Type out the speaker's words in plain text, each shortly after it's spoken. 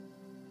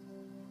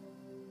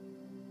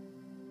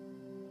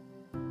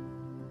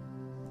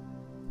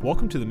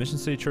Welcome to the Mission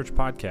City Church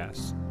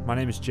podcast. My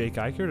name is Jake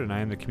Eichert, and I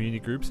am the Community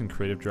Groups and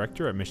Creative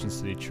Director at Mission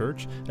City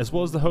Church, as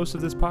well as the host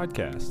of this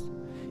podcast.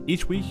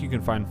 Each week, you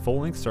can find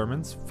full-length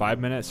sermons,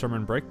 5-minute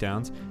sermon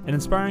breakdowns, and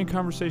inspiring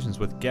conversations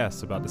with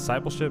guests about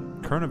discipleship,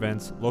 current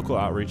events, local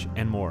outreach,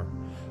 and more.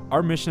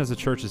 Our mission as a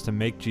church is to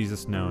make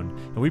Jesus known,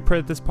 and we pray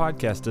that this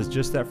podcast does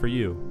just that for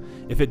you.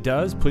 If it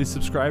does, please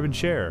subscribe and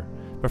share.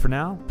 But for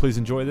now, please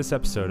enjoy this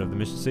episode of the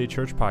Mission City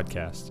Church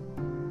podcast.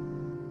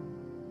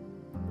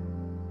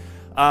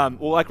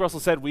 Well, like Russell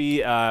said,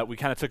 we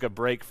kind of took a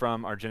break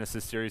from our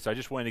Genesis series, so I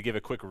just wanted to give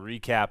a quick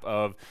recap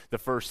of the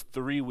first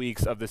 3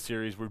 weeks of the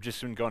series. We've just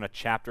been going a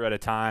chapter at a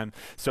time.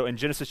 So in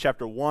Genesis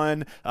chapter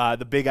 1,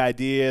 the big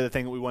idea, the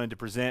thing that we wanted to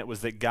present was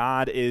that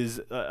God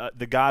is,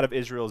 the God of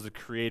Israel is the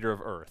creator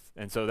of earth.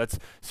 And so that's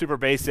super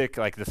basic.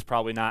 Like, that's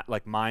probably not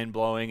like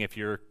mind-blowing if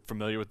you're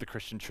familiar with the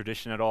Christian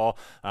tradition at all,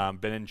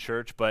 been in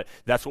church, but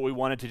that's what we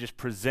wanted to just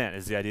present,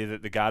 is the idea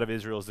that the God of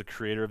Israel is the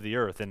creator of the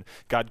earth. And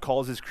God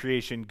calls his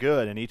creation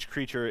good, and each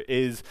creature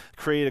is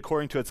created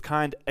according to its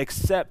kind,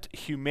 except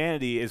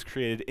humanity is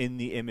created in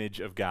the image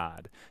of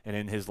God and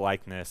in his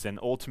likeness. And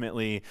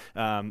ultimately,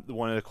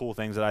 one of the cool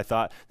things that I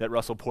thought that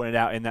Russell pointed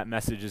out in that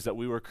message is that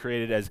we were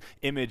created as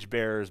image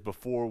bearers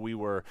before we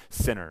were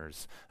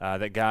sinners,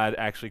 that God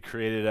actually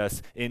created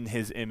us in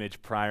his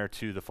image prior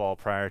to the fall,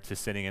 prior to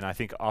sinning. And I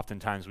think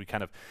oftentimes we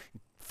kind of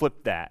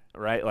flip that,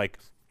 right? Like,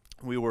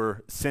 we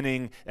were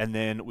sinning, and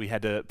then we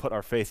had to put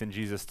our faith in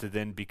Jesus to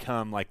then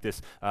become like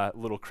this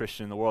little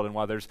Christian in the world. And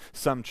while there's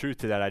some truth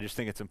to that, I just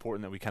think it's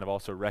important that we kind of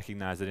also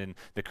recognize that in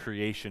the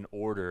creation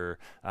order,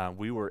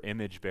 we were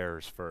image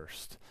bearers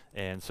first.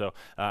 And so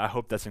I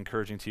hope that's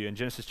encouraging to you. In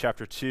Genesis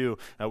chapter 2,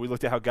 we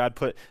looked at how God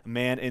put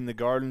man in the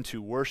garden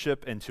to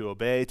worship and to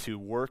obey, to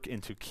work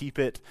and to keep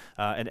it.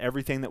 And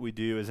everything that we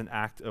do is an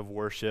act of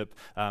worship.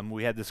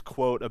 We had this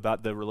quote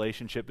about the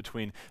relationship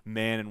between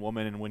man and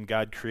woman, and when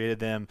God created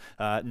them,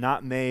 not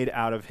made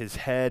out of his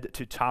head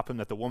to top him,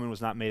 that the woman was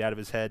not made out of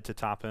his head to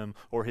top him,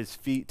 or his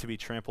feet to be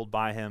trampled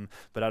by him,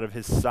 but out of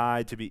his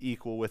side to be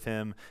equal with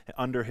him,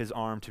 under his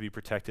arm to be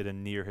protected,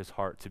 and near his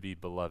heart to be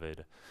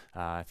beloved.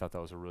 I thought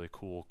that was a really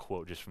cool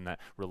quote just from that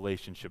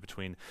relationship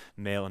between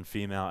male and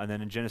female. And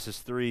then in Genesis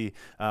 3,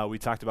 we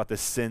talked about the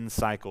sin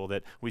cycle,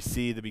 that we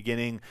see the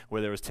beginning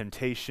where there was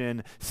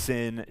temptation,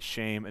 sin,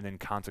 shame, and then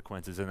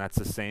consequences. And that's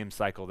the same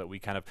cycle that we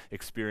kind of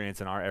experience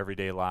in our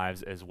everyday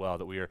lives as well,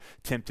 that we are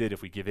tempted.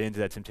 If we give in to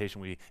that temptation,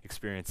 we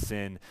experience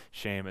sin,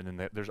 shame, and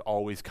then there's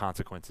always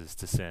consequences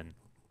to sin.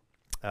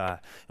 And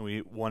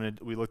we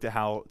looked at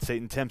how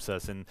Satan tempts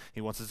us, and he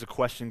wants us to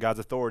question God's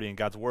authority and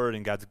God's word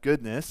and God's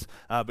goodness.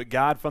 But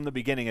God, from the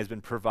beginning, has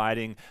been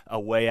providing a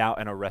way out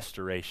and a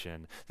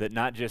restoration. That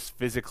not just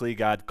physically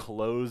God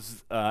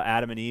clothes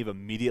Adam and Eve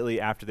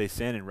immediately after they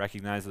sin and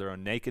recognize their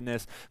own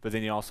nakedness, but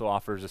then he also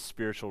offers a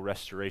spiritual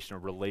restoration, a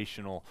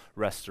relational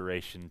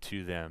restoration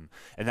to them.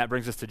 And that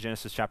brings us to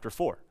Genesis chapter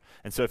 4.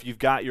 And so if you've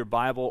got your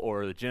Bible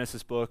or the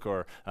Genesis book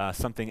or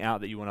something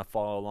out that you want to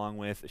follow along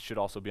with, it should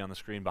also be on the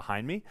screen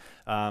behind me.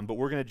 But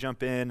we're going to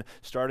jump in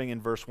starting in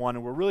verse 1,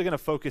 and we're really going to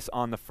focus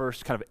on the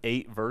first kind of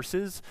 8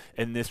 verses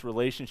in this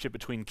relationship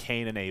between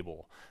Cain and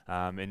Abel.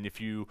 And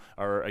if you're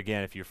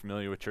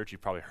familiar with church,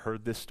 you've probably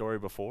heard this story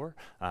before,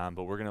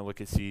 but we're going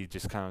to see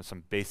just kind of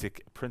some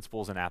basic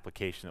principles and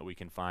application that we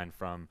can find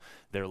from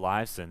their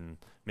lives, and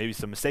maybe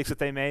some mistakes that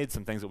they made,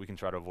 some things that we can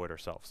try to avoid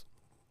ourselves.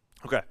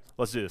 Okay,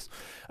 let's do this.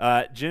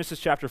 Genesis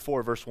chapter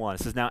 4, verse 1.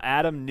 It says, "Now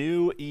Adam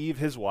knew Eve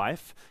his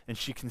wife, and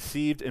she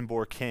conceived and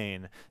bore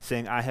Cain,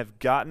 saying, I have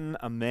gotten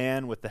a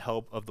man with the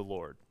help of the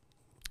Lord."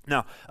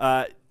 Now,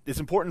 it's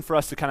important for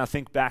us to kind of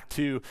think back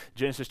to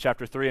Genesis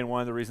chapter 3, and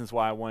one of the reasons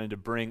why I wanted to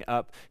bring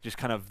up just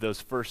kind of those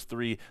first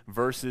 3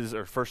 verses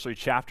or first 3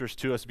 chapters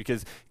to us,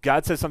 because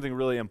God says something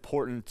really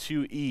important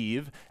to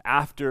Eve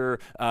after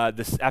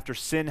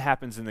sin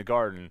happens in the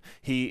garden.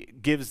 He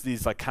gives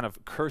these like kind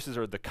of curses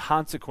or the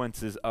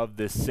consequences of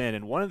this sin,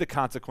 and one of the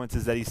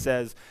consequences that he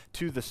says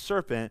to the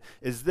serpent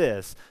is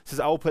this. It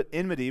says, "I will put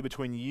enmity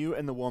between you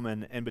and the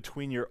woman, and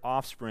between your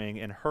offspring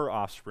and her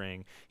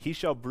offspring. He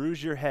shall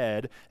bruise your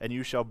head, and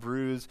you shall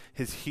bruise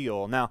his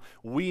heel." Now,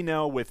 we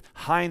know with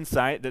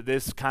hindsight that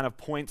this kind of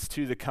points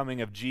to the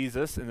coming of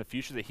Jesus in the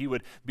future, that he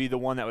would be the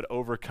one that would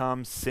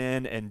overcome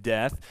sin and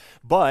death.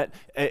 But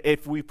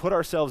if we put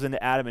ourselves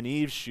into Adam and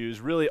Eve's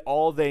shoes, really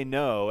all they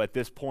know at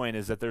this point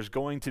is that there's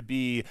going to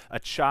be a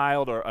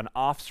child or an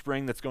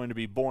offspring that's going to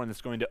be born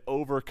that's going to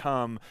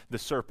overcome the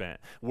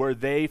serpent. Where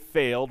they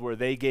failed, where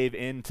they gave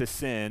in to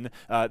sin,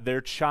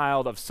 their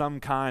child of some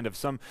kind, of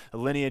some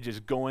lineage,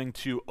 is going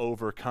to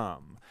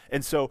overcome.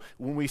 And so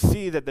when we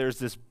see that there's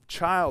this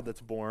child that's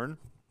born,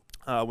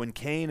 when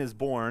Cain is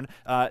born,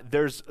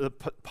 there's a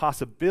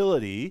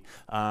possibility,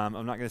 I'm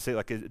not going to say,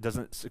 like, it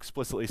doesn't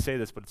explicitly say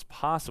this, but it's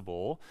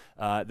possible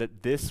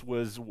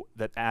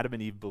that Adam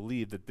and Eve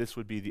believed that this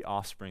would be the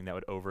offspring that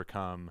would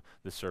overcome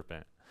the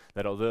serpent.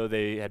 That although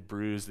they had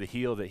bruised the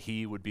heel, that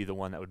he would be the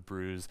one that would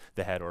bruise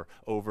the head or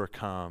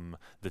overcome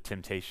the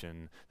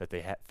temptation that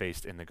they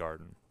faced in the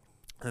garden.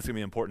 And that's going to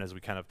be important as we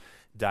kind of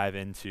dive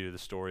into the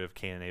story of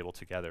Cain and Abel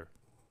together.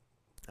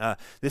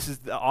 This is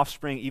the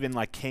offspring, even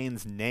like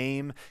Cain's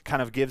name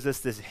kind of gives us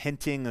this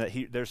hinting that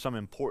there's some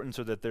importance,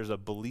 or that there's a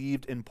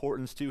believed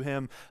importance to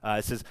him.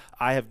 It says,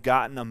 I have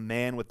gotten a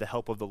man with the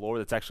help of the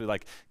Lord. That's actually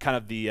like kind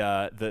of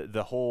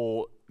the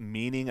whole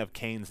meaning of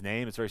Cain's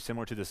name. It's very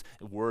similar to this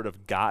word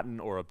of gotten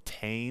or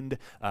obtained,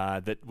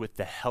 that with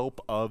the help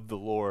of the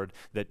Lord,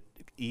 that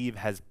Eve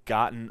has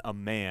gotten a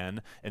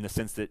man, in the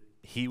sense that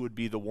he would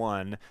be the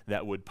one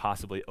that would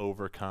possibly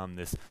overcome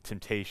this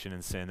temptation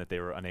and sin that they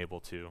were unable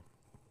to.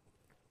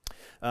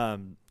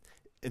 And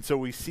so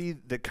we see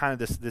the kind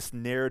of this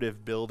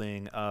narrative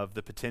building of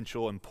the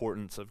potential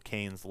importance of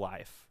Cain's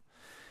life.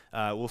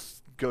 We'll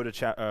go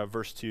to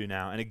verse 2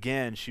 now. And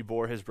again, she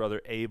bore his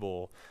brother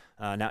Abel.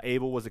 Now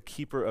Abel was a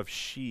keeper of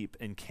sheep,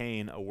 and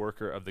Cain a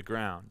worker of the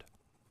ground.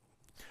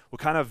 We'll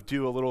kind of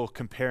do a little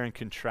compare and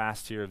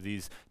contrast here of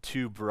these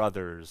two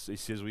brothers. You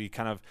see, as we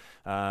kind of,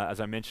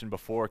 as I mentioned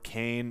before,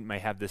 Cain may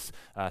have this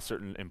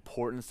certain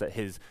importance that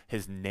his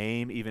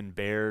name even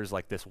bears,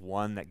 like this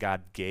one that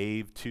God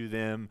gave to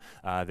them,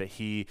 that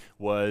he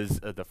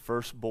was the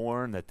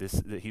firstborn, that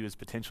he was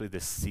potentially the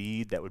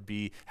seed that would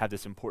have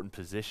this important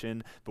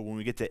position. But when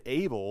we get to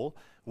Abel,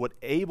 what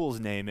Abel's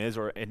name is,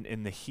 or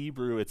in the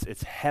Hebrew,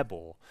 it's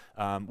Hebel,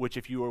 which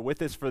if you were with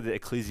us for the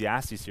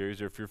Ecclesiastes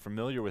series, or if you're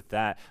familiar with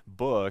that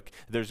book,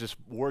 there's this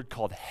word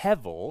called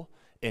Hevel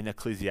in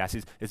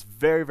Ecclesiastes. It's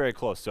very, very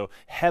close. So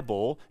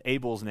Hebel,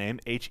 Abel's name,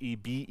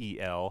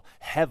 Hebel,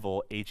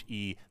 Hevel,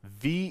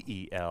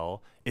 Hevel,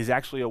 is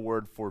actually a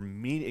word for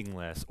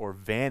meaningless or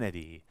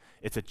vanity.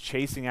 It's a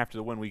chasing after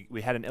the wind.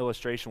 We had an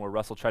illustration where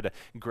Russell tried to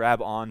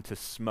grab on to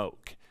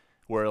smoke,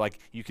 where like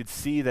you could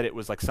see that it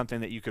was like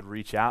something that you could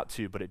reach out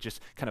to, but it just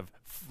kind of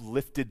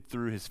lifted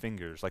through his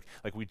fingers. Like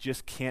we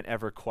just can't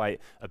ever quite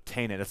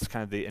obtain it. That's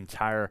kind of the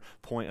entire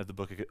point of the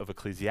book of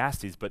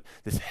Ecclesiastes. But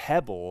this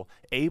Hebel,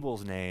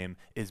 Abel's name,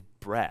 is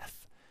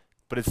breath.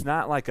 But it's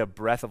not like a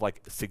breath of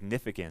like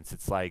significance.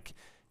 It's like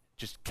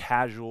just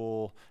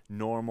casual,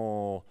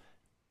 normal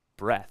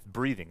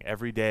breathing,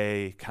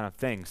 everyday kind of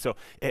thing. So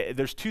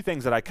there's two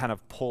things that I kind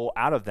of pull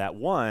out of that.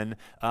 One,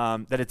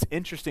 that it's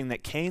interesting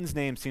that Cain's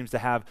name seems to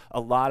have a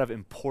lot of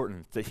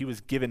importance, that he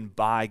was given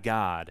by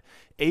God.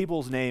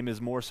 Abel's name is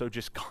more so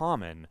just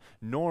common,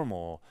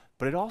 normal,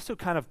 but it also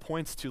kind of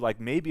points to like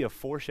maybe a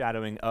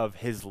foreshadowing of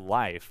his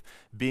life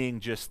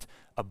being just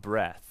a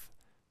breath.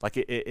 Like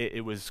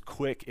it was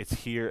quick,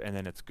 it's here, and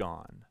then it's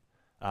gone.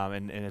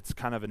 And it's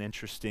kind of an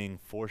interesting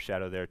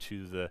foreshadow there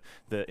to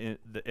the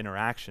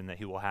interaction that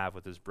he will have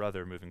with his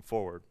brother moving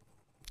forward.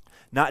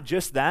 Not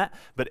just that,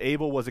 but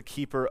Abel was a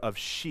keeper of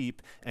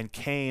sheep, and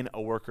Cain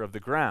a worker of the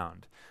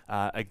ground.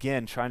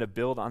 Again, trying to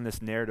build on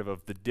this narrative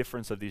of the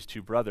difference of these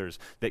two brothers,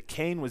 that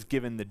Cain was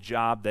given the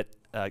job that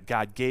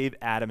God gave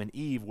Adam and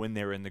Eve when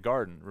they were in the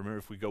garden. Remember,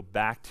 if we go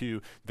back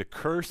to the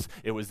curse,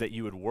 it was that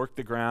you would work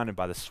the ground, and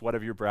by the sweat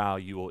of your brow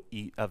you will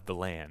eat of the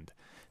land.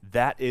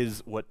 That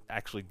is what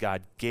actually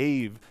God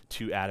gave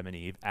to Adam and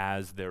Eve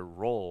as their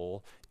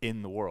role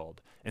in the world.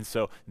 And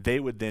so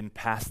they would then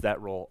pass that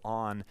role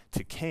on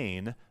to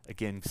Cain,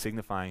 again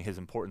signifying his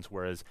importance,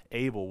 whereas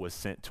Abel was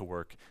sent to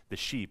work the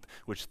sheep,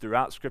 which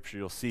throughout Scripture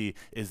you'll see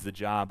is the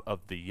job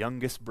of the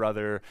youngest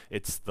brother.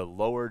 It's the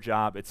lower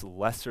job. It's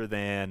lesser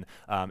than.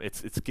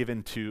 It's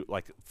given to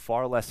like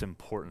far less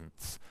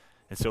importance.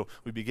 And so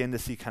we begin to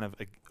see kind of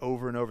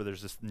over and over,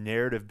 there's this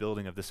narrative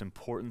building of this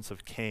importance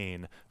of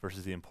Cain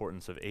versus the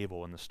importance of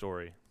Abel in the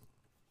story.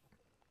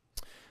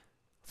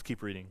 Let's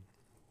keep reading.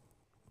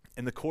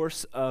 In the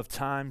course of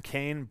time,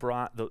 Cain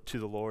brought to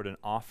the Lord an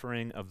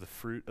offering of the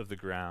fruit of the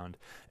ground,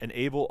 and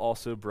Abel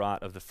also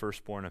brought of the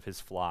firstborn of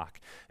his flock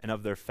and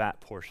of their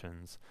fat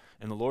portions.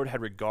 And the Lord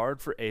had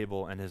regard for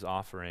Abel and his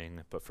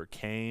offering, but for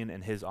Cain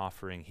and his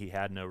offering he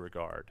had no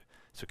regard.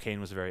 So Cain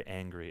was very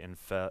angry,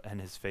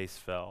 and his face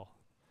fell.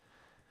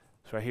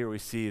 So right here we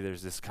see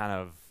there's this kind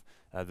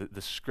of,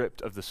 the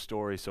script of the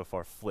story so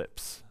far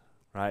flips,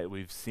 right?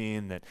 We've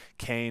seen that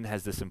Cain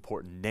has this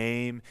important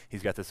name.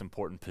 He's got this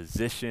important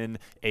position.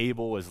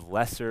 Abel is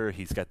lesser.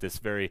 He's got this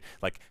very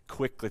like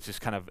quick, it's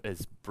just kind of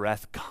his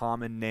breath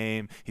common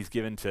name. He's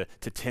given to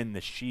tend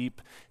the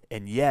sheep.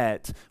 And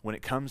yet, when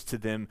it comes to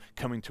them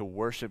coming to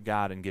worship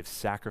God and give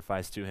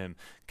sacrifice to him,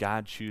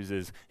 God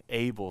chooses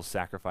Abel's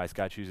sacrifice.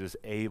 God chooses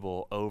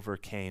Abel over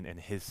Cain and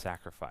his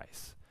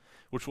sacrifice,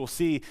 which we'll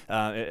see,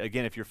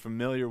 again, if you're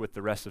familiar with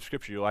the rest of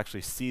Scripture, you'll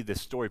actually see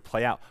this story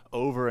play out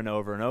over and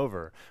over and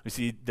over. We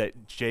see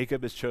that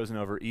Jacob is chosen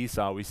over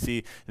Esau. We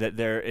see that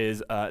there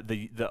is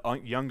the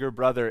younger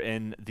brother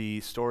in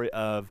the story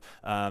of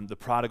the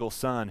prodigal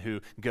son who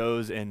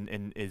goes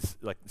and is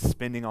like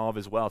spending all of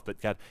his wealth,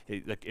 but God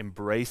like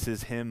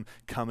embraces him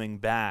coming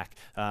back.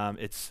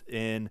 It's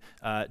in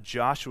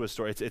Joshua's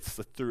story. It's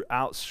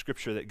throughout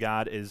Scripture that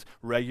God is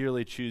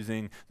regularly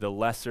choosing the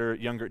lesser,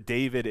 younger.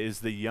 David is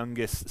the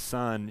youngest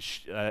son.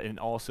 And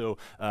also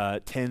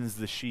tends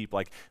the sheep.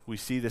 Like we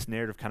see this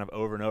narrative kind of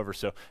over and over.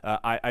 So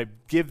I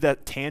give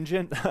that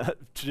tangent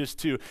just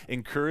to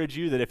encourage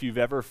you that if you've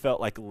ever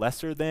felt like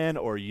lesser than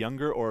or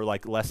younger or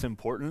like less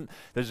important,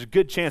 there's a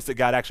good chance that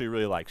God actually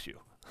really likes you.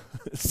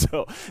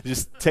 So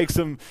just take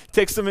some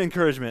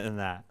encouragement in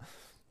that.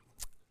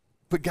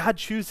 But God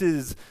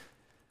chooses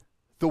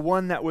the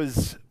one that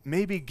was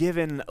maybe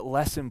given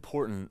less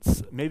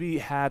importance, maybe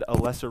had a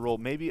lesser role,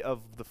 maybe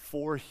of the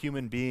four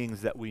human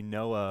beings that we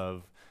know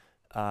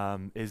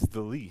of, is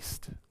the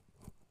least.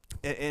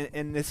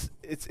 And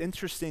it's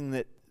interesting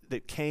that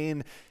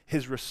Cain,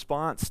 his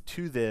response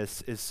to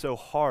this is so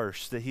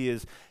harsh, that he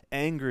is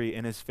angry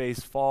and his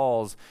face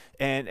falls.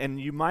 And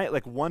you might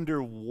like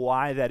wonder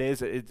why that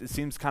is. It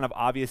seems kind of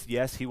obvious.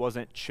 Yes, he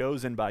wasn't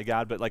chosen by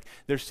God, but like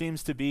there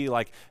seems to be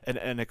like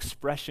an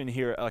expression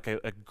here, like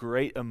a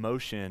great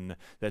emotion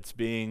that's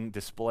being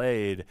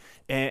displayed.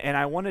 And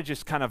I want to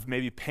just kind of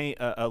maybe paint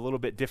a little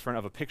bit different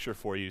of a picture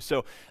for you.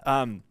 So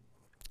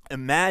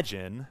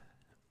imagine.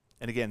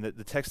 And again,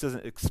 the text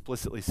doesn't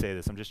explicitly say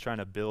this. I'm just trying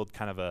to build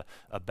kind of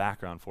a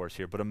background for us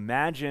here. But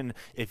imagine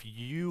if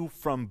you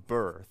from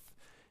birth,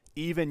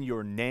 even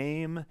your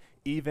name,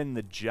 even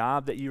the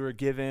job that you were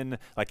given,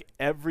 like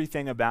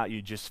everything about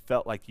you just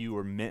felt like you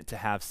were meant to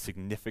have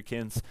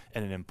significance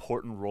and an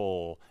important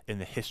role in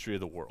the history of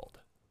the world.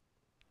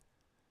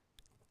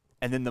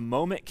 And then the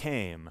moment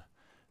came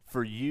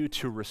for you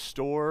to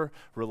restore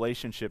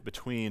relationship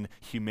between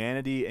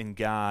humanity and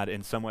God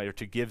in some way, or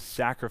to give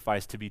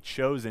sacrifice, to be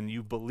chosen.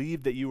 You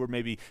believed that you were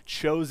maybe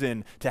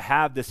chosen to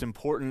have this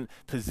important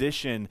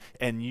position,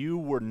 and you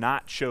were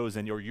not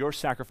chosen, or your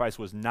sacrifice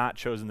was not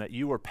chosen, that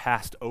you were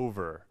passed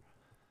over.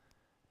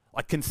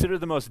 Like, consider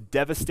the most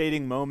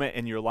devastating moment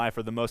in your life,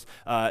 or the most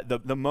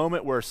the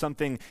moment where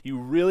something you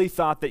really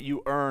thought that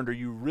you earned, or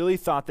you really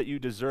thought that you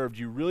deserved,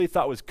 you really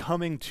thought was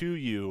coming to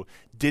you,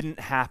 didn't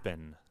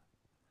happen.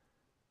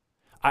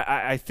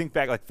 I think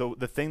back, like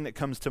the thing that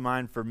comes to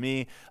mind for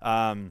me,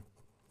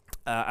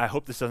 I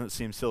hope this doesn't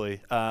seem silly,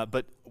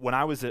 but when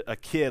I was a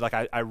kid, like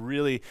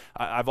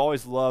I've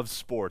always loved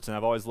sports, and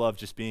I've always loved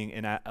just being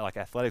in like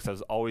athletics. I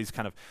was always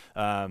kind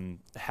of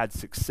had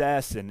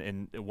success,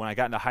 and when I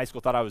got into high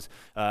school, thought I was,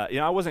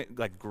 I wasn't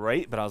like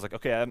great, but I was like,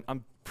 okay,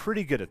 I'm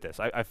pretty good at this.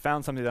 I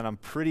found something that I'm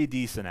pretty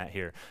decent at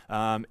here.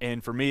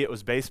 And for me, it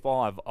was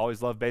baseball. I've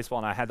always loved baseball,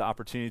 and I had the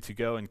opportunity to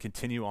go and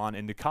continue on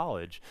into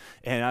college.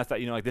 And I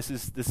thought, like this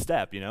is the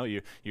step.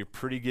 You're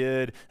pretty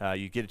good.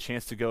 You get a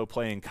chance to go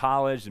play in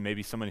college, and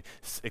maybe someone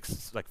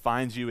like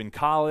finds you in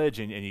college,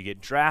 and you get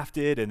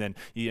drafted, and then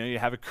you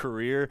have a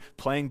career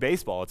playing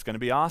baseball. It's going to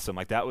be awesome.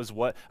 Like that was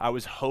what I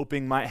was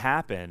hoping might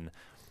happen.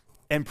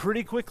 And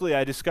pretty quickly,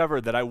 I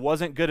discovered that I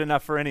wasn't good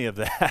enough for any of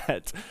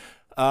that.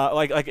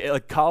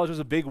 Like college was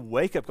a big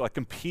wake up. Like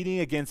competing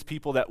against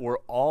people that were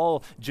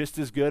all just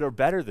as good or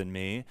better than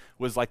me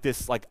was like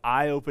this like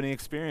eye-opening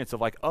experience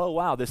of like, oh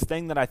wow, this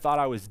thing that I thought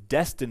I was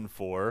destined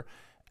for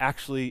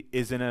actually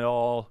isn't at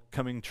all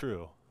coming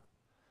true.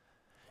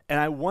 And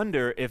I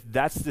wonder if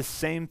that's the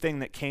same thing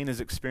that Cain is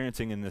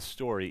experiencing in this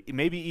story,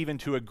 maybe even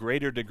to a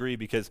greater degree,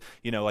 because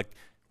like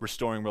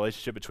restoring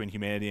relationship between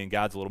humanity and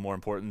God's a little more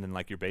important than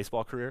like your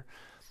baseball career.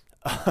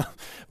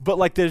 But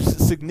like there's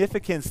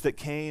significance that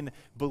Cain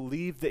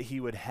believed that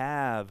he would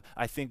have,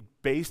 I think,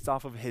 based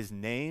off of his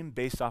name,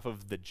 based off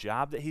of the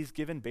job that he's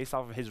given, based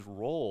off of his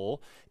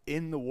role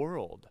in the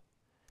world.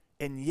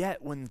 And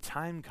yet when the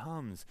time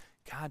comes,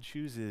 God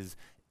chooses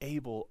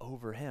Abel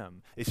over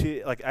him. You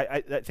see, like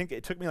I think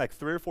it took me like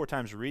 3 or 4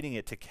 times reading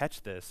it to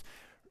catch this.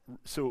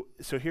 So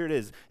here it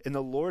is. And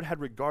the Lord had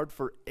regard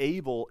for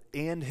Abel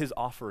and his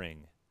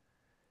offering.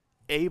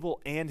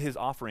 Abel and his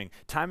offering.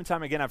 Time and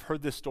time again, I've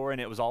heard this story, and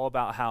it was all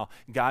about how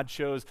God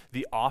chose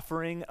the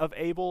offering of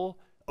Abel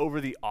over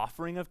the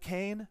offering of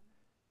Cain.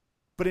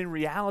 But in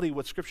reality,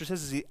 what Scripture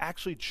says is he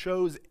actually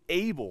chose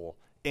Abel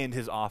and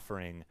his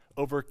offering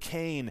over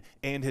Cain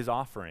and his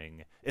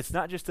offering. It's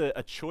not just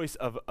a choice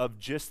of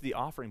just the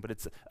offering, but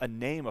it's a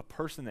name, a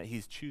person that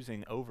he's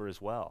choosing over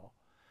as well.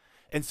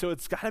 And so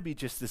it's got to be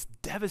just this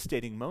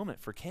devastating moment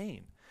for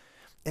Cain.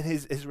 And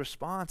his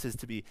response is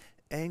to be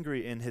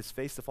angry and his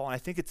face to fall. And I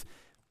think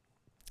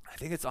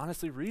it's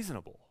honestly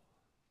reasonable.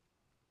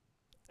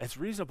 It's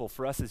reasonable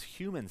for us as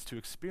humans to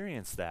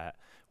experience that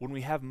when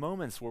we have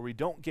moments where we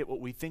don't get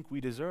what we think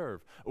we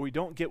deserve, or we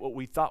don't get what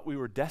we thought we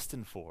were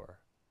destined for.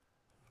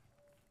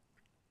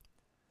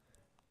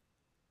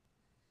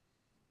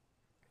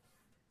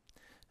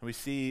 And we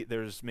see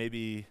there's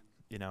maybe,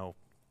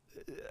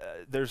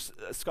 there's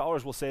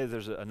scholars will say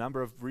there's a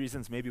number of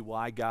reasons maybe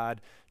why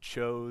God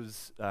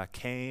chose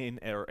Cain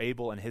or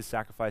Abel and his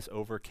sacrifice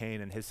over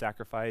Cain and his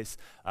sacrifice.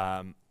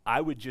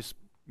 I would just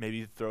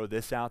maybe throw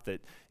this out,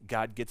 that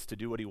God gets to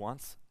do what he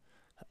wants.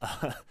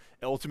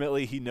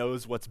 Ultimately, he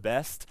knows what's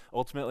best.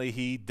 Ultimately,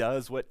 he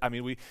does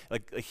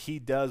he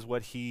does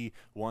what he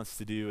wants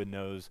to do and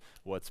knows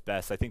what's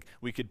best. I think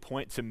we could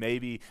point to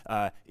maybe,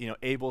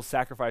 Abel's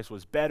sacrifice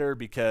was better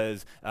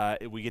because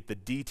we get the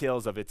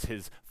details of it's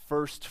his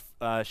first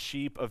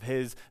sheep of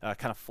his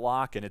kind of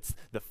flock, and it's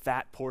the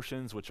fat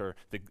portions, which are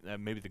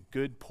maybe the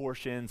good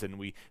portions, and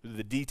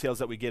the details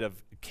that we get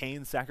of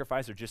Cain's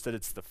sacrifice are just that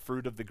it's the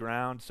fruit of the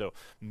ground. So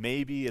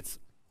maybe it's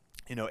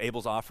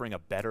Abel's offering a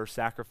better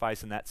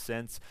sacrifice in that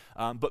sense.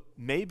 But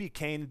maybe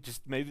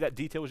maybe that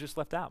detail was just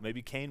left out.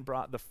 Maybe Cain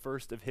brought the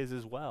first of his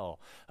as well.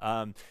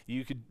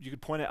 You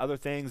could point at other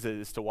things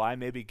as to why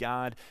maybe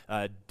God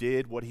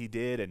did what he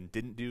did and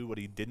didn't do what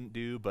he didn't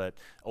do. But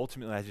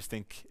ultimately, I just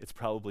think it's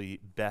probably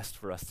best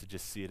for us to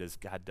just see it as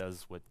God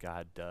does what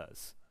God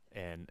does,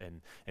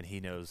 and he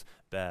knows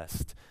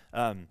best.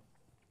 When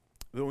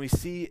we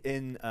see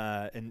in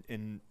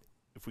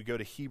if we go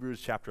to Hebrews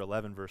chapter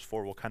 11, verse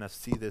 4, we'll kind of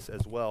see this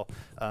as well,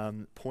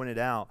 pointed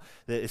out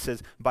that it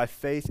says, by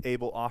faith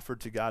Abel offered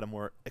to God a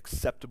more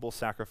acceptable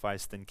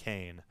sacrifice than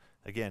Cain.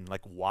 Again,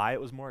 like why it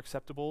was more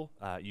acceptable,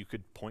 you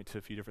could point to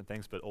a few different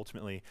things, but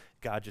ultimately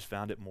God just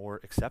found it more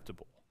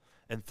acceptable,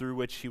 and through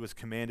which he was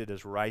commended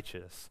as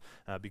righteous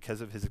because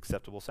of his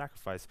acceptable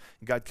sacrifice.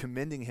 God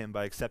commending him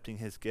by accepting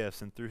his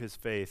gifts, and through his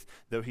faith,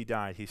 though he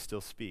died, he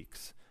still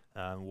speaks.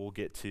 We'll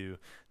get to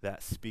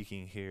that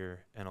speaking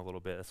here in a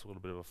little bit. That's a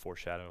little bit of a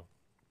foreshadow.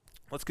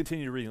 Let's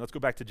continue reading. Let's go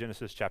back to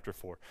Genesis chapter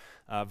 4,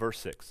 verse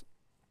 6.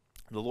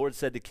 The Lord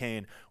said to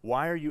Cain,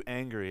 "Why are you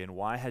angry, and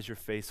why has your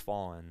face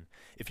fallen?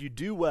 If you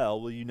do well,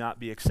 will you not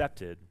be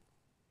accepted?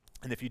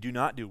 And if you do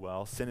not do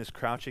well, sin is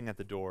crouching at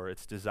the door.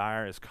 Its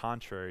desire is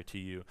contrary to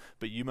you,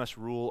 but you must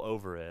rule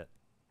over it."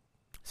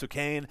 So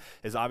Cain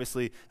is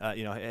obviously,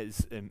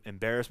 has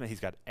embarrassment. He's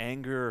got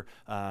anger,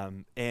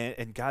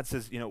 and God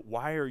says,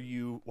 why are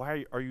you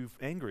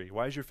angry?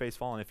 Why is your face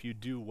fallen? If you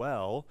do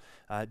well,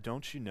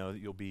 don't you know that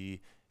you'll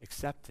be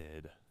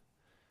accepted?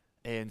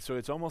 And so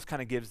it's almost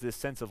kind of gives this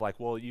sense of like,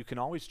 well, you can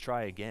always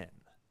try again.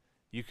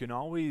 You can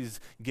always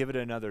give it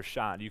another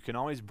shot. You can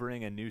always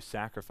bring a new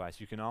sacrifice.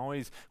 You can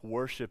always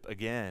worship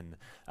again.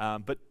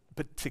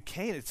 But to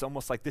Cain, it's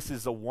almost like this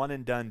is a one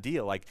and done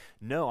deal. Like,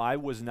 no, I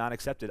was not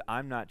accepted.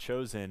 I'm not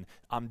chosen.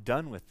 I'm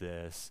done with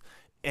this.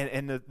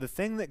 And the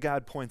thing that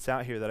God points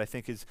out here that I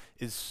think is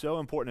so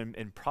important,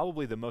 and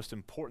probably the most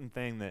important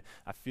thing that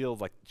I feel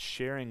like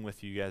sharing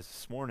with you guys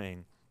this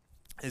morning,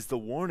 is the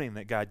warning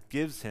that God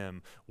gives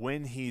him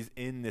when he's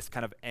in this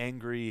kind of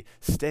angry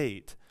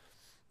state.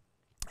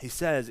 He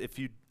says, if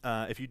you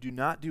do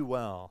not do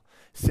well,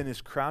 sin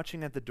is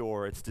crouching at the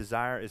door, its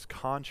desire is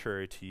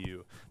contrary to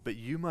you, but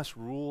you must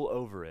rule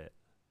over it.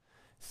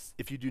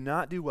 If you do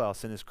not do well,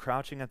 sin is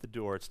crouching at the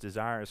door, its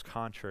desire is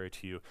contrary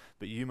to you,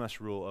 but you must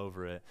rule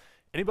over it.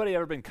 Anybody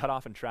ever been cut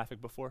off in traffic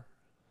before?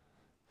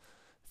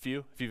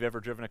 Few? If you've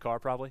ever driven a car,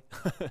 probably.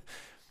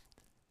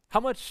 How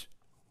much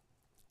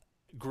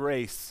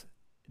grace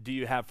do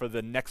you have for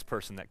the next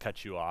person that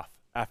cuts you off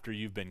after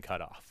you've been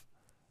cut off?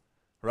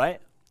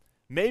 Right?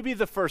 Maybe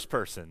the first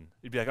person,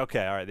 you'd be like,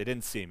 okay, all right, they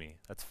didn't see me.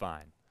 That's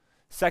fine.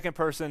 Second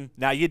person,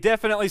 now you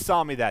definitely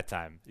saw me that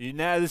time.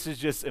 This is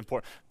just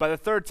important. By the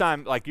third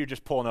time, like you're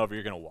just pulling over,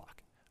 you're going to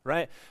walk,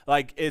 right?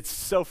 Like it's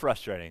so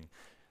frustrating.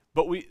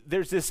 But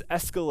there's this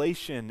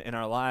escalation in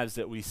our lives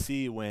that we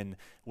see when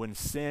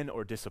sin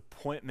or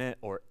disappointment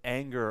or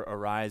anger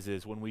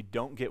arises, when we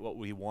don't get what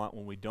we want,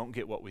 when we don't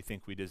get what we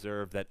think we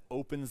deserve, that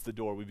opens the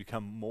door. We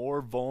become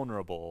more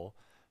vulnerable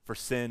for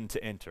sin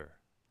to enter.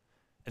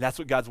 And that's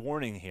what God's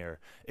warning here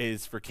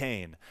is for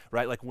Cain,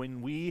 right? Like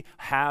when we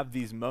have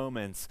these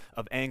moments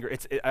of anger,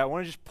 I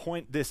want to just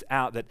point this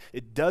out, that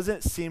it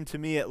doesn't seem to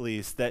me at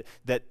least that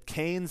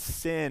Cain's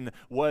sin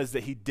was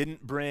that he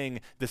didn't bring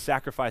the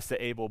sacrifice that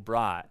Abel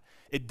brought.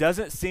 It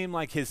doesn't seem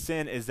like his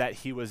sin is that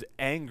he was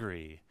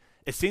angry.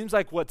 It seems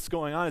like what's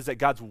going on is that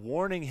God's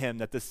warning him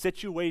that the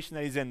situation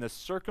that he's in, the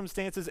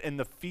circumstances and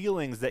the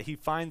feelings that he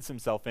finds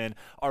himself in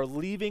are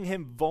leaving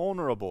him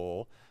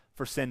vulnerable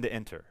for sin to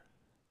enter.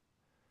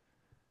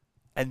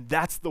 And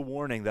that's the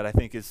warning that I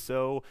think is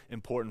so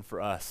important for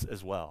us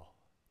as well.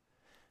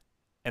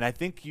 And I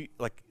think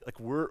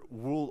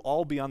we'll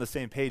all be on the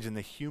same page in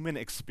the human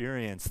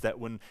experience that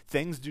when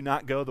things do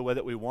not go the way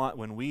that we want,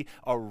 when we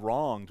are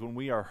wronged, when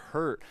we are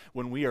hurt,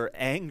 when we are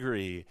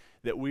angry,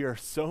 that we are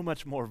so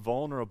much more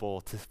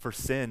vulnerable for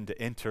sin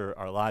to enter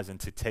our lives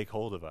and to take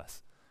hold of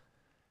us.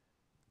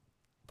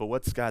 But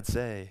what's God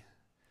say?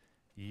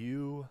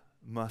 You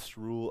must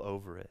rule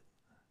over it.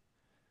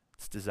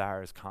 Its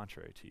desire is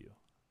contrary to you.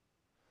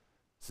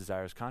 Its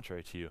desire is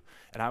contrary to you.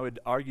 And I would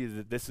argue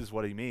that this is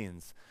what he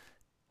means.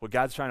 What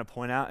God's trying to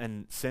point out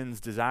in sin's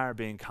desire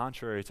being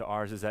contrary to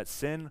ours is that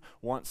sin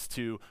wants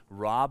to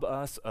rob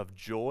us of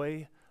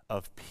joy,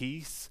 of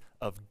peace,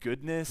 of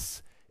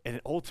goodness, and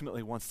it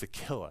ultimately wants to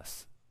kill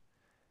us.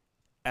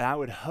 And I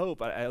would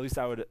hope, at least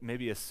I would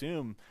maybe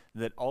assume,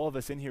 that all of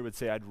us in here would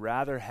say, I'd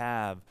rather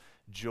have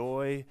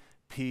joy,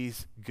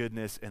 peace,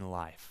 goodness, and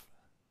life.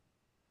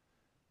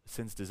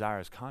 Sin's desire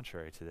is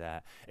contrary to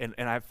that. And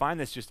I find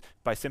this just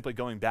by simply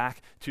going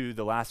back to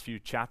the last few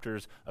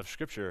chapters of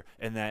Scripture,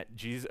 and that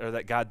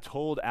that God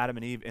told Adam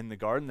and Eve in the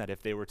garden that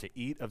if they were to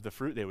eat of the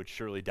fruit, they would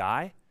surely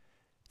die.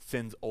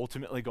 Sin's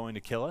ultimately going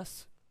to kill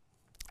us.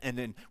 And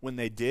then when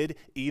they did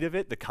eat of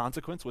it, the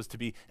consequence was to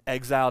be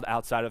exiled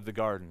outside of the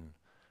garden,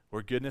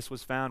 where goodness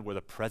was found, where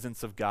the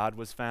presence of God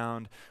was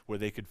found, where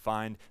they could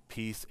find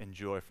peace and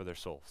joy for their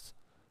souls.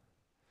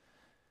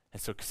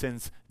 And so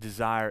sin's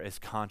desire is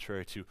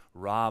contrary to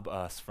rob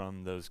us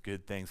from those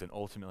good things and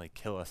ultimately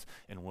kill us,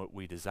 and what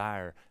we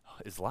desire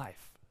is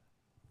life.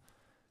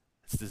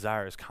 Its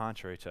desire is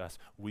contrary to us.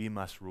 We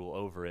must rule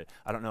over it.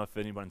 I don't know if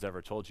anyone's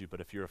ever told you,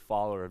 but if you're a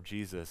follower of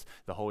Jesus,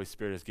 the Holy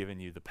Spirit has given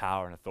you the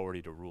power and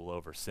authority to rule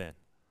over sin.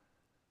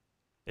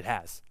 It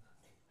has.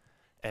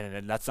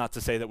 And that's not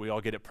to say that we all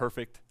get it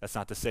perfect. That's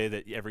not to say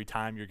that every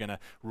time you're going to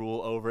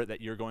rule over it,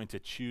 that you're going to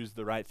choose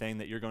the right thing,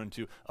 that you're going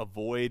to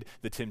avoid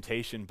the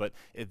temptation. But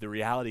the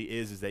reality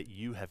is that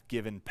you have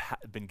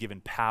been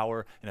given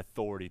power and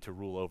authority to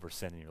rule over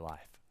sin in your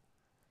life.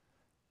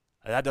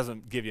 That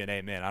doesn't give you an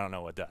amen. I don't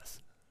know what does,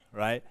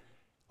 right?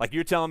 Like,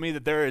 you're telling me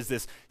that there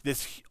is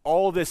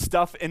all this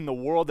stuff in the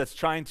world that's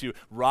trying to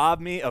rob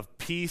me of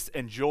peace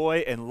and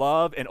joy and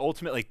love and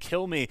ultimately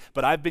kill me,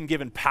 but I've been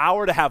given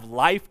power to have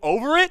life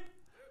over it?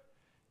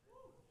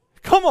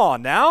 Come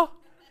on now.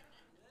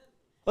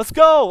 Let's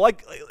go.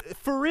 Like,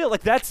 for real.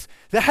 Like, that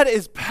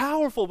is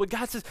powerful. But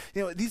God says,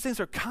 these things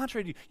are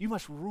contrary to you. You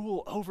must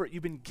rule over it.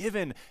 You've been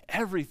given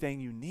everything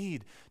you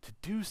need to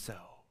do so.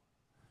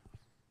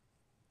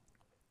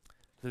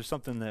 There's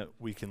something that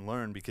we can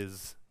learn,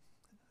 because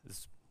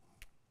this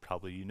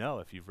probably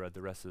if you've read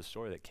the rest of the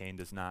story, that Cain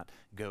does not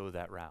go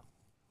that route.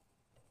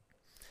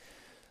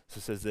 So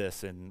it says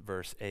this in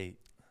verse 8.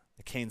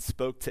 Cain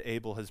spoke to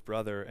Abel his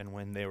brother, and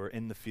when they were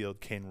in the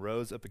field, Cain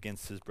rose up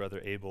against his brother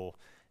Abel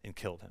and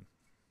killed him.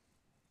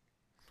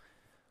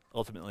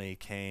 Ultimately,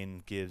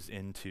 Cain gives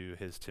into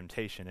his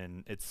temptation,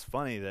 and it's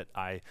funny that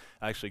I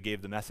actually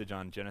gave the message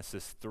on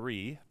Genesis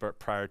 3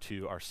 prior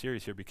to our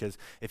series here, because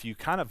if you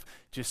kind of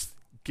just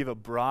give a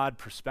broad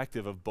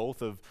perspective of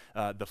both of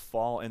the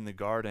fall in the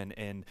garden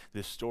and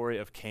the story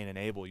of Cain and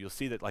Abel, you'll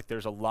see that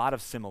there's a lot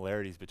of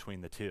similarities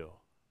between the two.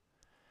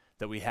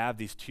 That we have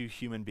these two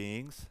human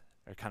beings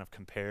are kind of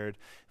compared.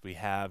 We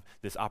have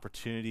this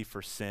opportunity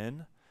for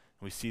sin.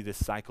 We see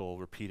this cycle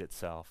repeat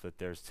itself, that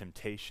there's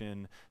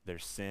temptation,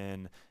 there's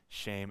sin,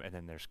 shame, and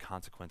then there's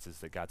consequences,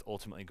 that God's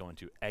ultimately going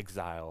to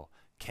exile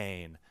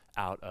Cain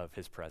out of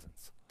his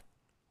presence.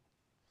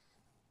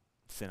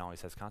 Sin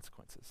always has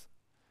consequences,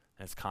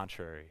 and it's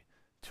contrary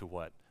to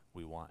what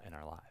we want in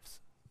our lives.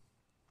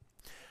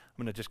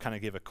 I'm going to just kind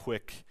of give a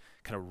quick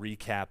kind of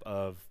recap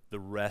of the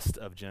rest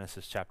of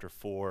Genesis chapter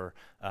 4,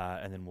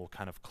 and then we'll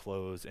kind of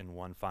close in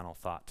one final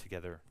thought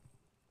together.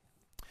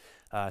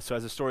 So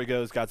as the story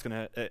goes, God's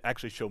going to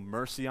actually show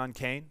mercy on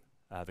Cain.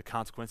 The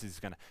consequences, he's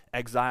going to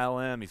exile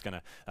him. He's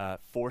going to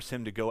force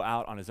him to go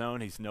out on his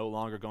own. He's no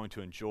longer going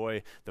to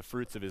enjoy the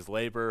fruits of his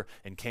labor.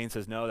 And Cain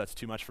says, no, that's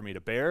too much for me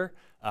to bear.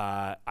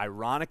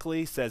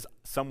 Ironically, says,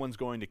 someone's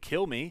going to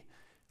kill me,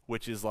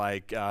 which is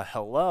like,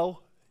 hello,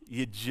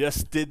 you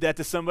just did that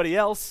to somebody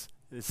else.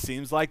 It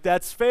seems like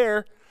that's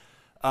fair.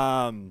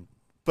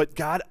 But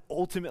God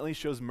ultimately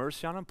shows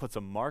mercy on him, puts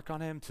a mark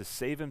on him to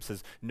save him,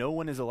 says no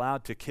one is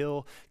allowed to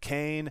kill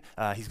Cain.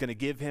 He's going to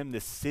give him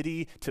this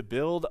city to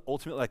build.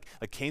 Ultimately,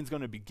 like Cain's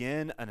going to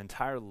begin an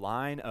entire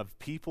line of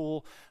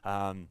people.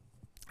 And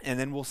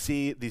then we'll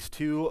see these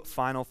two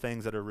final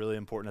things that are really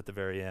important at the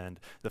very end.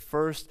 The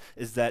first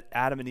is that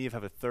Adam and Eve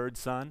have a third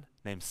son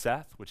named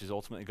Seth, which is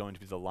ultimately going to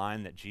be the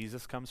line that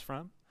Jesus comes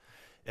from.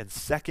 And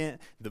second,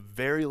 the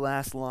very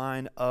last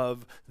line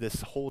of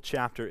this whole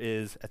chapter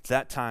is, at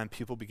that time,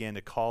 people began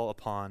to call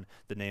upon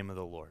the name of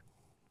the Lord,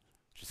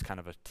 which is kind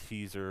of a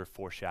teaser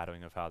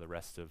foreshadowing of how the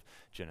rest of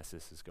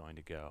Genesis is going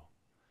to go.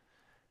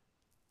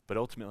 But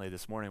ultimately,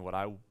 this morning, what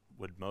I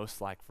would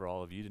most like for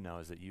all of you to know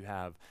is that you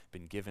have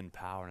been given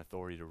power and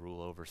authority to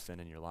rule over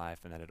sin in your life,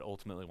 and that it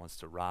ultimately wants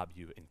to rob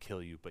you and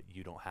kill you, but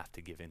you don't have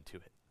to give into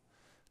it.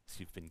 So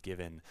you've been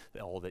given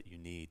all that you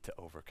need to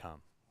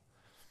overcome.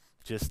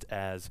 Just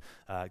as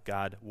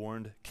God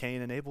warned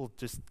Cain and Abel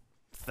just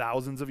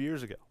thousands of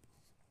years ago.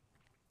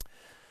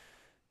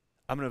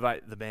 I'm going to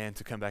invite the band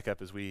to come back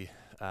up as we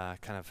kind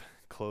of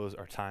close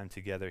our time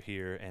together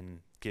here and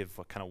give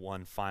kind of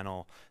one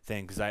final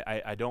thing, because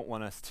I don't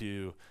want us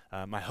to,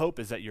 my hope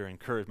is that you're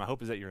encouraged, my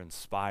hope is that you're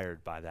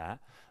inspired by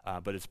that,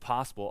 but it's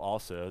possible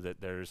also that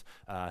there's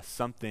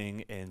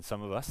something in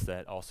some of us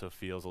that also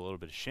feels a little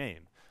bit of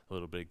shame, a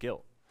little bit of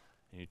guilt.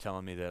 And you're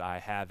telling me that I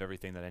have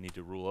everything that I need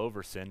to rule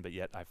over sin, but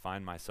yet I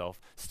find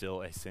myself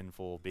still a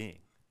sinful being.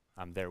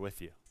 I'm there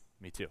with you.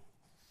 Me too.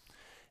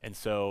 And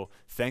so,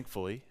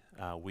 thankfully,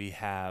 we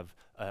have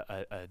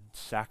a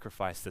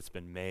sacrifice that's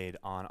been made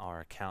on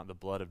our account. The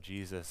blood of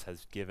Jesus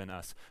has given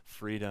us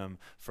freedom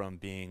from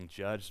being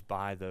judged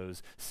by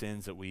those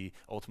sins that we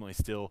ultimately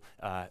still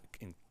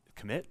can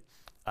commit.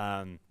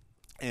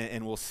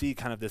 And we'll see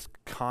kind of this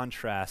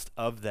contrast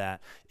of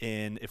that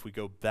if we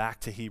go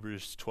back to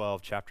Hebrews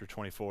 12, chapter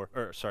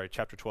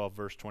 12,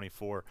 verse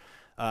 24.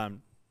 At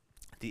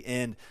the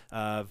end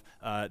of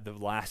the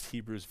last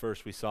Hebrews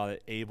verse, we saw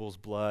that Abel's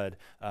blood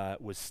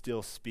was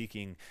still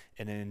speaking.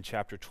 And in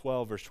chapter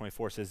 12, verse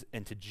 24, it says,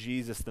 and to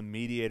Jesus, the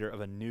mediator of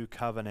a new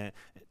covenant,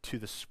 to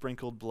the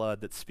sprinkled blood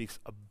that speaks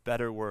a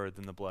better word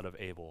than the blood of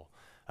Abel.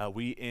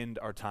 We end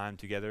our time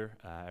together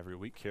every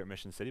week here at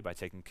Mission City by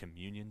taking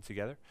communion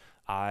together.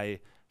 I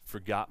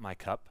forgot my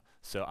cup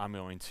So I'm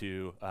going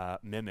to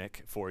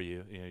mimic for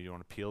you. You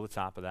want to peel the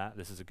top of that.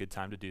 This is a good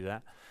time to do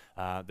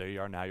that. There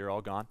you are. Now you're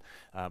all gone.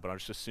 But I'll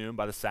just assume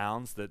by the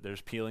sounds that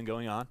there's peeling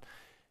going on.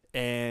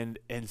 And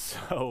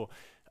so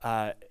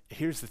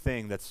here's the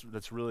thing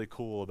that's really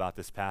cool about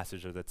this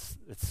passage, or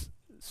it's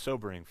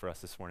sobering for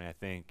us this morning, I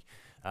think.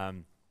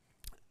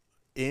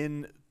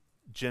 In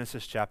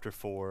Genesis chapter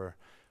 4,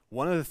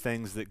 one of the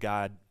things that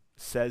God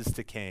says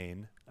to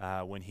Cain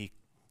when he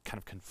kind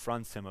of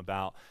confronts him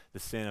about the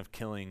sin of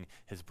killing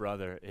his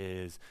brother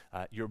is,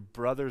 your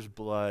brother's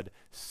blood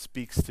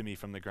speaks to me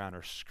from the ground,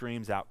 or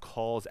screams out,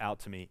 calls out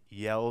to me,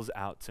 yells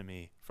out to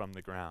me from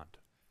the ground.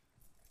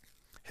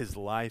 His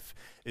life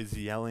is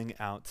yelling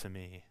out to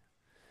me.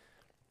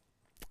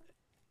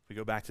 We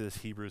go back to this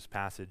Hebrews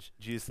passage.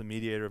 Jesus, the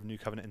mediator of new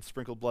covenant, and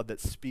sprinkled blood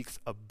that speaks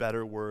a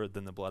better word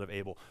than the blood of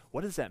Abel.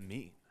 What does that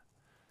mean?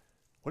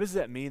 What does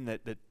that mean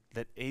that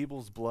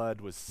Abel's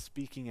blood was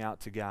speaking out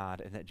to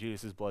God and that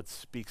Jesus' blood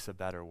speaks a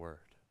better word?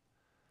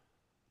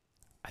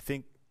 I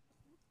think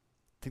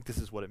this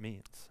is what it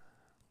means.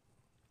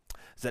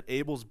 Is that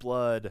Abel's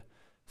blood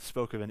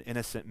spoke of an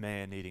innocent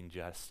man needing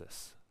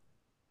justice.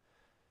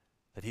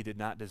 That he did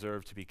not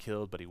deserve to be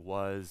killed, but he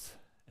was,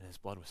 and his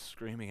blood was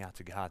screaming out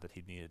to God that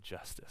he needed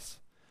justice.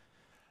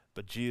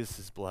 But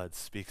Jesus' blood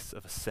speaks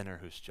of a sinner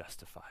who's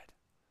justified.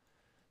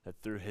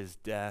 That through his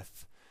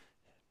death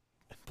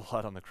and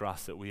blood on the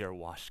cross, that we are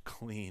washed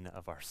clean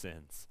of our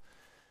sins.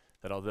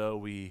 That although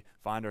we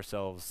find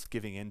ourselves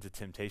giving in to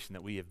temptation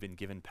that we have been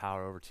given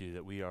power over to,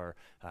 that we are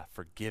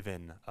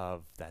forgiven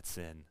of that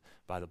sin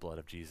by the blood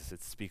of Jesus.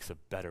 It speaks a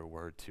better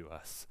word to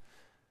us.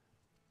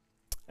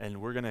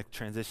 And we're going to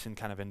transition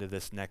kind of into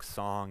this next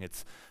song.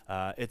 It's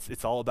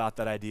all about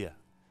that idea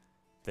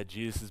that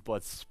Jesus'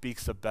 blood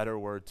speaks a better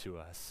word to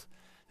us,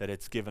 that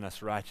it's given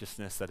us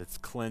righteousness, that it's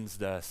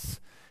cleansed us.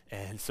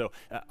 And so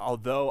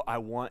although I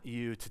want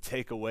you to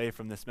take away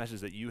from this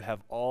message that you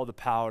have all the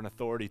power and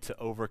authority to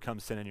overcome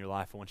sin in your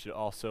life, I want you to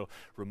also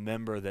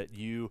remember that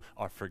you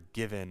are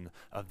forgiven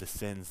of the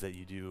sins that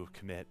you do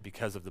commit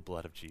because of the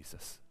blood of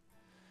Jesus.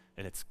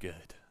 And it's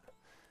good.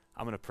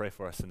 I'm going to pray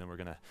for us, and then we're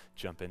going to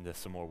jump into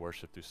some more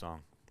worship through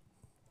song.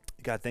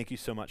 God, thank you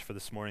so much for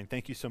this morning.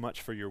 Thank you so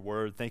much for your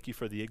word. Thank you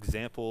for the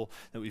example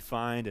that we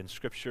find in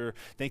Scripture.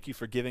 Thank you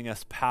for giving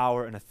us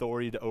power and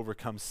authority to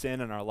overcome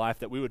sin in our life,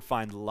 that we would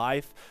find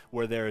life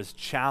where there is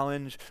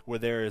challenge, where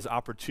there is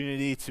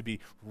opportunity to be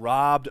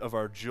robbed of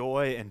our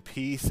joy and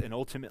peace, and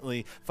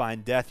ultimately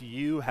find death.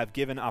 You have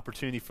given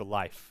opportunity for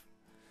life.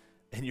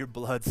 And your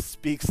blood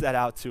speaks that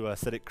out to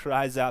us, that it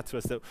cries out to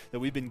us, that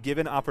we've been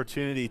given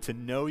opportunity to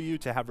know you,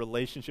 to have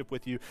relationship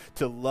with you,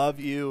 to love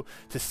you,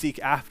 to seek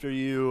after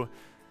you.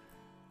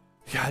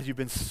 God, you've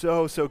been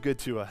so, so good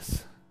to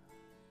us.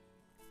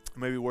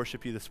 May we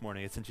worship you this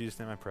morning. It's in Jesus'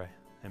 name I pray.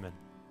 Amen.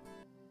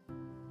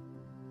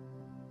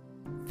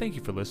 Thank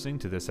you for listening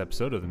to this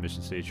episode of the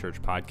Mission City Church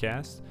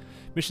podcast.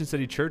 Mission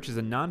City Church is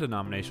a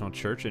non-denominational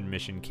church in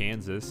Mission,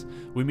 Kansas.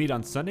 We meet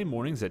on Sunday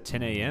mornings at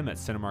 10 a.m. at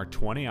Cinemark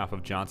 20 off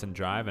of Johnson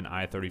Drive and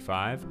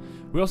I-35.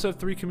 We also have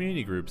 3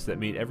 community groups that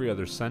meet every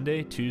other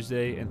Sunday,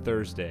 Tuesday, and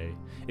Thursday.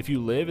 If you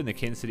live in the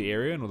Kansas City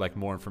area and would like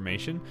more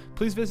information,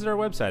 please visit our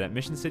website at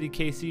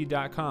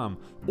missioncitykc.com,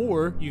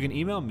 or you can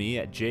email me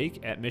at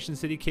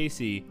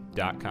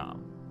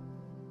jake@missioncitykc.com.